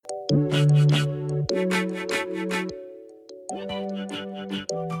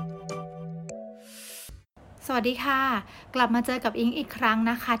สวัสดีค่ะกลับมาเจอกับอิงอีกครั้ง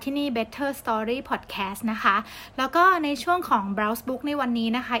นะคะที่นี่ Better Story Podcast นะคะแล้วก็ในช่วงของ BrowseBook ในวันนี้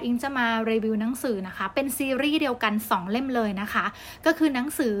นะคะอิงจะมารีวิวหนังสือนะคะเป็นซีรีส์เดียวกัน2เล่มเลยนะคะก็คือหนัง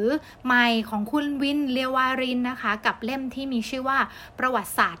สือใหม่ของคุณวินเลียวารินนะคะกับเล่มที่มีชื่อว่าประวั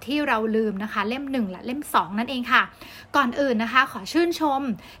ติศาสตร์ที่เราลืมนะคะเล่ม1และเล่ม2นั่นเองค่ะก่อนอื่นนะคะขอชื่นชม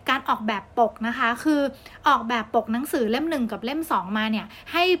การออกแบบปกนะคะคือออกแบบปกหนังสือเล่ม1กับเล่ม2มาเนี่ย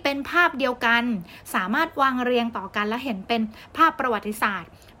ให้เป็นภาพเดียวกันสามารถวางเรียงต่อกันและเห็นเป็นภาพประวัติศาสตร์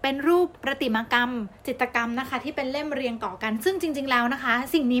เป็นรูปประติมากรรมจิตรกรรมนะคะที่เป็นเล่มเรียงต่อกันซึ่งจริงๆแล้วนะคะ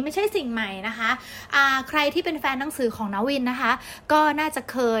สิ่งนี้ไม่ใช่สิ่งใหม่นะคะใครที่เป็นแฟนหนังสือของนวินนะคะก็น่าจะ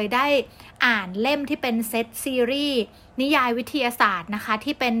เคยได้อ่านเล่มที่เป็นเซตซีรีส์นิยายวิทยาศาสตร์นะคะ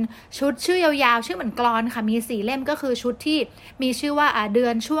ที่เป็นชุดชื่อยาวๆชื่อเหมือนกลอนค่ะมี4เล่มก็คือชุดที่มีชื่อว่าเดือ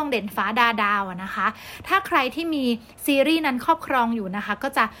นช่วงเด่นฟ้าดาวนะคะถ้าใครที่มีซีรีส์นั้นครอบครองอยู่นะคะก็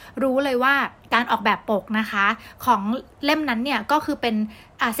จะรู้เลยว่าการออกแบบปกนะคะของเล่มนั้นเนี่ยก็คือเป็น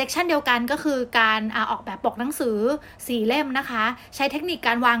เซกชันเดียวกันก็คือการออกแบบปกหนังสือ4เล่มนะคะใช้เทคนิคก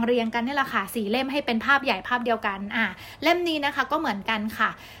ารวางเรียงกันนี่แหละค่ะ4เล่มให้เป็นภาพใหญ่ภาพเดียวกันเล่มนี้นะคะก็เหมือนกันค่ะ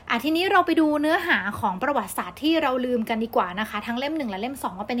ทีนี้เราไปดูเนื้อหาของประวัติศาสตร์ที่เราลืมกันดีกว่านะคะทั้งเล่ม1และเล่ม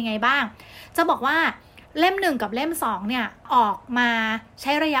2ว่าเป็นยังไงบ้างจะบอกว่าเล่ม1กับเล่ม2เนี่ยออกมาใ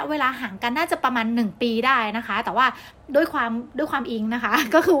ช้ระยะเวลาห่างกันน่าจะประมาณ1ปีได้นะคะแต่ว่าด้วยความอิงนะคะ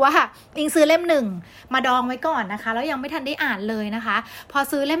ก็คือว่าอิงซื้อเล่ม1มาดองไว้ก่อนนะคะแล้วยังไม่ทันได้อ่านเลยนะคะพอ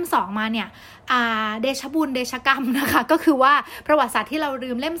ซื้อเล่ม2มาเนี่ยเดชบุญเดชกรรมนะคะก็คือว่าประวัติศาสตร์ที่เราลื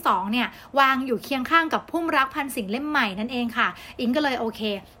มเล่ม2เนี่ยวางอยู่เคียงข้างกับพุ่มรักพันสิ่งเล่มใหม่นั่นเองค่ะอิงก็เลยโอเค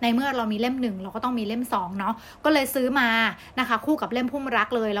ในเมื่อเรามีเล่ม1เราก็ต้องมีเล่ม2เนาะก็เลยซื้อมานะคะคู่กับเล่มพุ่มรัก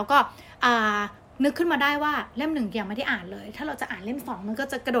เลยแล้วก็นึกขึ้นมาได้ว่าเล่ม1ยังไม่ได้อ่านเลยถ้าเราจะอ่านเล่ม2มันก็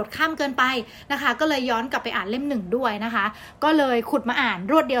จะกระโดดข้ามเกินไปนะคะก็เลยย้อนกลับไปอ่านเล่ม1ด้วยนะคะก็เลยขุดมาอ่าน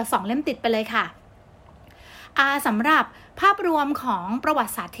รวดเดียว2เล่มติดไปเลยค่ะสำหรับภาพรวมของประวั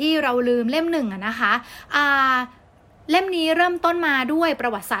ติศาสตร์ที่เราลืมเล่ม1นะคะเล่มนี้เริ่มต้นมาด้วยปร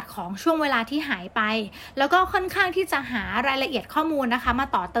ะวัติศาสตร์ของช่วงเวลาที่หายไปแล้วก็ค่อนข้างที่จะหารายละเอียดข้อมูลนะคะมา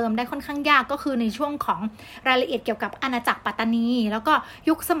ต่อเติมได้ค่อนข้างยากก็คือในช่วงของรายละเอียดเกี่ยวกับอาณาจักรปัตตานีแล้วก็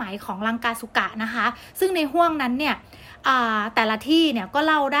ยุคสมัยของลังกาสุกะนะคะซึ่งในห้วงนั้นเนี่ยแต่ละที่เนี่ยก็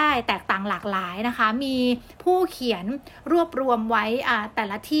เล่าได้แตกต่างหลากหลายนะคะมีผู้เขียนรวบรวมไว้แต่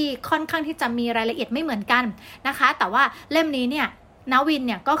ละที่ค่อนข้างที่จะมีรายละเอียดไม่เหมือนกันนะคะแต่ว่าเล่มนี้เนี่ยนวินเ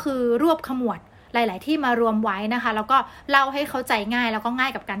นี่ยก็คือรวบขมวดหลายๆที่มารวมไว้นะคะแล้วก็เล่าให้เข้าใจง่ายแล้วก็ง่า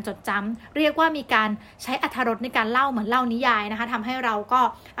ยกับการจดจำเรียกว่ามีการใช้อรรถรสในการเล่าเหมือนเล่านิยายนะคะทำให้เราก็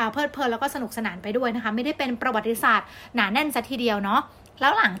เพลิดเพลินแล้วก็สนุกสนานไปด้วยนะคะไม่ได้เป็นประวัติศาสตร์หนาแน่นซะทีเดียวเนาะแล้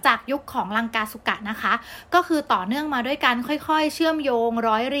วหลังจากยุคของลังกาสุกะนะคะก็คือต่อเนื่องมาด้วยการค่อยๆเชื่อมโยง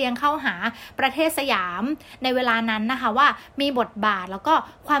ร้อยเรียงเข้าหาประเทศสยามในเวลานั้นนะคะว่ามีบทบาทแล้วก็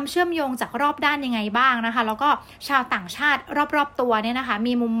ความเชื่อมโยงจากรอบด้านยังไงบ้างนะคะแล้วก็ชาวต่างชาติรอบๆตัวเนี่ยนะคะ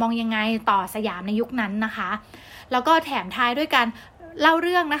มีมุมมองยังไงต่อสยามในยุคนั้นนะคะแล้วก็แถมท้ายด้วยการเล่าเ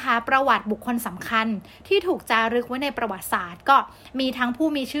รื่องนะคะประวัติบุคคลสำคัญที่ถูกจารึกไว้ในประวัติศาสตร์ก็มีทั้งผู้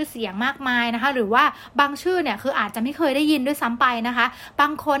มีชื่อเสียงมากมายนะคะหรือว่าบางชื่อเนี่ยคืออาจจะไม่เคยได้ยินด้วยซ้ำไปนะคะบา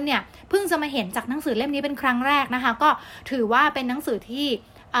งคนเนี่ยเพิ่งจะมาเห็นจากหนังสือเล่มนี้เป็นครั้งแรกนะคะก็ถือว่าเป็นหนังสือที่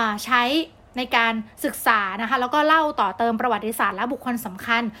ใช้ในการศึกษานะคะแล้วก็เล่าต่อเติมประวัติศาสตร์และบุคคลสำ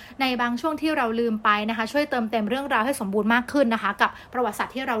คัญในบางช่วงที่เราลืมไปนะคะช่วยเติมเต็มเรื่องราวให้สมบูรณ์มากขึ้นนะคะกับประวัติศาสต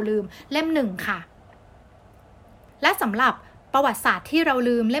ร์ที่เราลืมเล่ม1ค่ะและสำหรับประวัติศาสตร์ที่เรา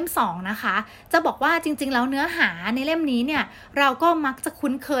ลืมเล่ม2นะคะจะบอกว่าจริงๆแล้วเนื้อหาในเล่มนี้เนี่ยเราก็มักจะ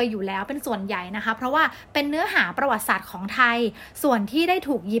คุ้นเคยอยู่แล้วเป็นส่วนใหญ่นะคะเพราะว่าเป็นเนื้อหาประวัติศาสตร์ของไทยส่วนที่ได้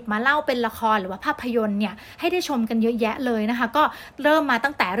ถูกหยิบมาเล่าเป็นละครหรือว่าภาพยนตร์เนี่ยให้ได้ชมกันเยอะแยะเลยนะคะก็เริ่มมา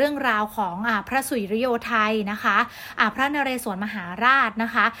ตั้งแต่เรื่องราวของพระสุริโยไทยนะคะพระนเรศวรมหาราชน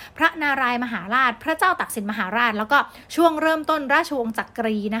ะคะพระนารายมหาราชพระเจ้าตากสินมหาราชแล้วก็ช่วงเริ่มต้นราชวงศ์จัก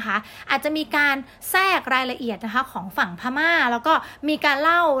รีนะคะอาจจะมีการแทรกรายละเอียดนะคะของฝั่งพม่าแล้วก็มีการเ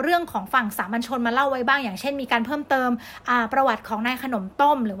ล่าเรื่องของฝั่งสามัญชนมาเล่าไว้บ้างอย่างเช่นมีการเพิ่มเติมประวัติของนายขนม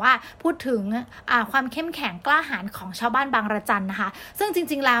ต้มหรือว่าพูดถึงความเข้มแข็งกล้าหาญของชาวบ้านบางระจันนะคะซึ่งจ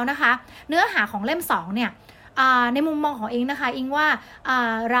ริงๆแล้วนะคะเนื้อหาของเล่ม2เนี่ยในมุมมองของอิงนะคะอิงว่า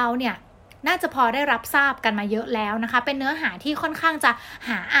เราเนี่ยน่าจะพอได้รับทราบกันมาเยอะแล้วนะคะเป็นเนื้อหาที่ค่อนข้างจะห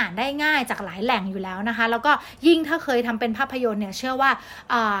าอ่านได้ง่ายจากหลายแหล่งอยู่แล้วนะคะแล้วก็ยิ่งถ้าเคยทำเป็นภาพยนตร์เนี่ยเชื่อว่า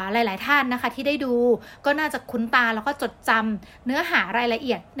หลายๆท่านนะคะที่ได้ดูก็น่าจะคุ้นตาแล้วก็จดจำเนื้อหารายละเ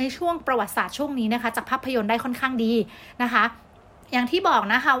อียดในช่วงประวัติศาสตร์ช่วงนี้นะคะจากภาพยนตร์ได้ค่อนข้างดีนะคะ อย่างที่บอก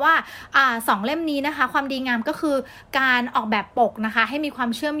นะคะว่า2 เล่มนี้นะคะความดีงามก็คือการออกแบบปกนะคะให้มีความ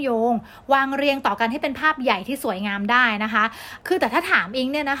เชื่อมโยงวางเรียงต่อกันให้เป็นภาพใหญ่ที่สวยงามได้นะคะคือแต่ถ้าถามอิง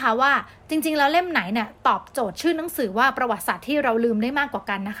เนี่ยนะคะว่าจริงๆแล้วเล่มไหนเนี่ยตอบโจทย์ชื่อหนังสือว่าประวัติศาสตร์ที่เราลืมได้มากกว่า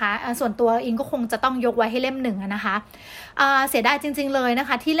กันนะคะส่วนตัวอิงก็คงจะต้องยกไว้ให้เล่ม1นะคะเสียดายจริงๆเลยนะค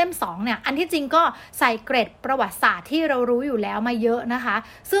ะที่เล่ม2เนี่ยอันที่จริงก็ใส่เกร็ดประวัติศาสตร์ที่เรารู้อยู่แล้วมาเยอะนะคะ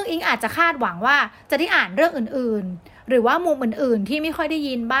ซึ่งอิงอาจจะคาดหวังว่าจะได้อ่านเรื่องอื่นๆหรือว่ามุมอื่นๆที่ไม่ค่อยได้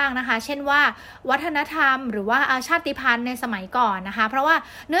ยินบ้างนะคะเช่นว่าวัฒนธรรมหรือว่าชาติพันธุ์ในสมัยก่อนนะคะเพราะว่า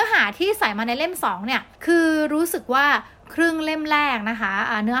เนื้อหาที่ใส่มาในเล่ม2เนี่ยคือรู้สึกว่าครึ่งเล่มแรกนะคะ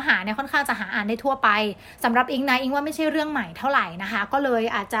เนื้อหาเนี่ยค่อนข้างจะหาอ่านได้ทั่วไปสำหรับอิงนะอิงว่าไม่ใช่เรื่องใหม่เท่าไหร่นะคะก็เลย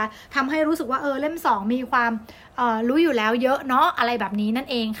อาจจะทำให้รู้สึกว่าเล่ม2มีความรู้อยู่แล้วเยอะเนาะอะไรแบบนี้นั่น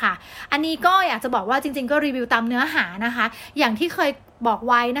เองค่ะอันนี้ก็อยากจะบอกว่าจริงๆก็รีวิวตามเนื้อหานะคะอย่างที่เคยบอก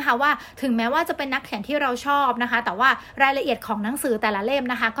ไว้นะคะว่าถึงแม้ว่าจะเป็นนักเขียนที่เราชอบนะคะแต่ว่ารายละเอียดของหนังสือแต่ละเล่ม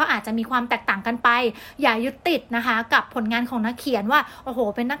นะคะก็อาจจะมีความแตกต่างกันไปอย่ายึดติดนะคะกับผลงานของนักเขียนว่าโอ้โห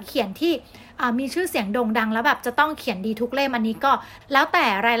เป็นนักเขียนที่มีชื่อเสียงโด่งดังแล้วแบบจะต้องเขียนดีทุกเล่มอันนี้ก็แล้วแต่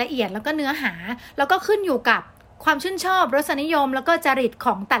รายละเอียดแล้วก็เนื้อหาแล้วก็ขึ้นอยู่กับความชื่นชอบรสนิยมแล้วก็จริตข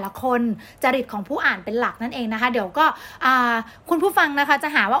องแต่ละคนจริตของผู้อ่านเป็นหลักนั่นเองนะคะเดี๋ยวก็คุณผู้ฟังนะคะจะ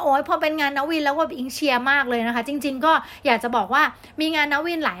หาว่าโอ๊ยพอเป็นงานนวินแล้วว่าอิงเชียร์มากเลยนะคะจริงๆก็อยากจะบอกว่ามีงานน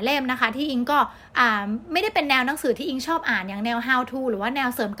วินหลายเล่มนะคะที่อิงก็ไม่ได้เป็นแนวหนังสือที่อิงชอบอ่านอย่างแนว how to หรือว่าแนว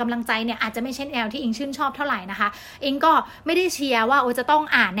เสริมกำลังใจเนี่ยอาจจะไม่ใช่แนวที่อิงชื่นชอบเท่าไหร่นะคะอิงก็ไม่ได้เชียร์ว่าโอ๊ยจะต้อง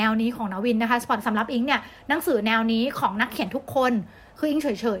อ่านแนวนี้ของนวินนะคะสำหรับอิงเนี่ยหนังสือแนวนี้ของนักเขียนทุกคนคืออิงเ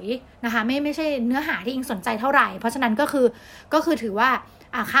ฉยๆนะคะไม่ใช่เนื้อหาที่อิงสนใจเท่าไหร่เพราะฉะนั้นก็คือถือว่า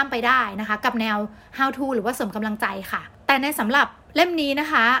ข้ามไปได้นะคะกับแนว how to หรือว่าเสริมกำลังใจค่ะแต่ในสำหรับเล่มนี้นะ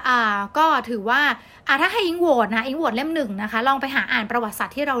คะก็ถือว่าถ้าให้อิงโหวตนะอิงโหวตเล่ม1นะคะลองไปหาอ่านประวัติศาสต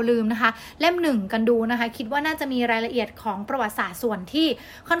ร์ที่เราลืมนะคะเล่ม1กันดูนะคะคิดว่าน่าจะมีรายละเอียดของประวัติศาสตร์ส่วนที่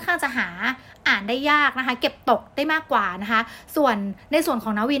ค่อนข้างจะหาอ่านได้ยากนะคะเก็บตกได้มากกว่านะคะส่วนในส่วนข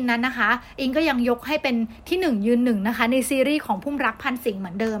องนวินนั้นนะคะอิงก็ยังยกให้เป็นที่1ยืน1นะคะในซีรีส์ของพุ่มรักพันสิงห์เหมื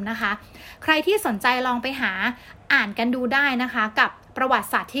อนเดิมนะคะใครที่สนใจลองไปหาอ่านกันดูได้นะคะกับประวัติ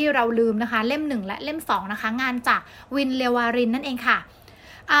ศาสตร์ที่เราลืมนะคะเล่ม1และเล่ม2นะคะงานจากวินเลวารินนั่นเองค่ะ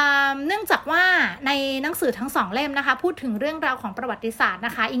เนื่องจากว่าในหนังสือทั้ง2เล่มนะคะพูดถึงเรื่องราวของประวัติศาสตร์น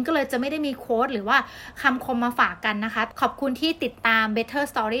ะคะอิงก็เลยจะไม่ได้มีโค้ดหรือว่าคำคมมาฝากกันนะคะขอบคุณที่ติดตาม Better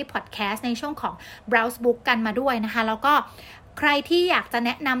Story Podcast ในช่วงของ BrowseBook กันมาด้วยนะคะแล้วก็ใครที่อยากจะแน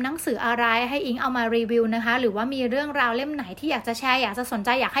ะนำหนังสืออะไรให้อิงเอามารีวิวนะคะหรือว่ามีเรื่องราวเล่มไหนที่อยากจะแชร์อยากจะสนใจ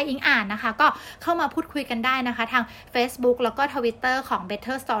อยากให้อิงอ่านนะคะก็เข้ามาพูดคุยกันได้นะคะทาง Facebook แล้วก็ Twitter ของ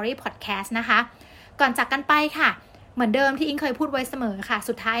Better Story Podcast นะคะก่อนจากกันไปค่ะเหมือนเดิมที่อิงเคยพูดไว้เสมอค่ะ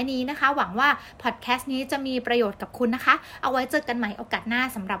สุดท้ายนี้นะคะหวังว่าพอดแคสต์นี้จะมีประโยชน์กับคุณนะคะเอาไว้เจอกันใหม่โอกาสหน้า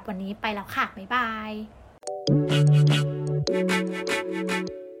สำหรับวันนี้ไปแล้วค่ะบ๊ายบาย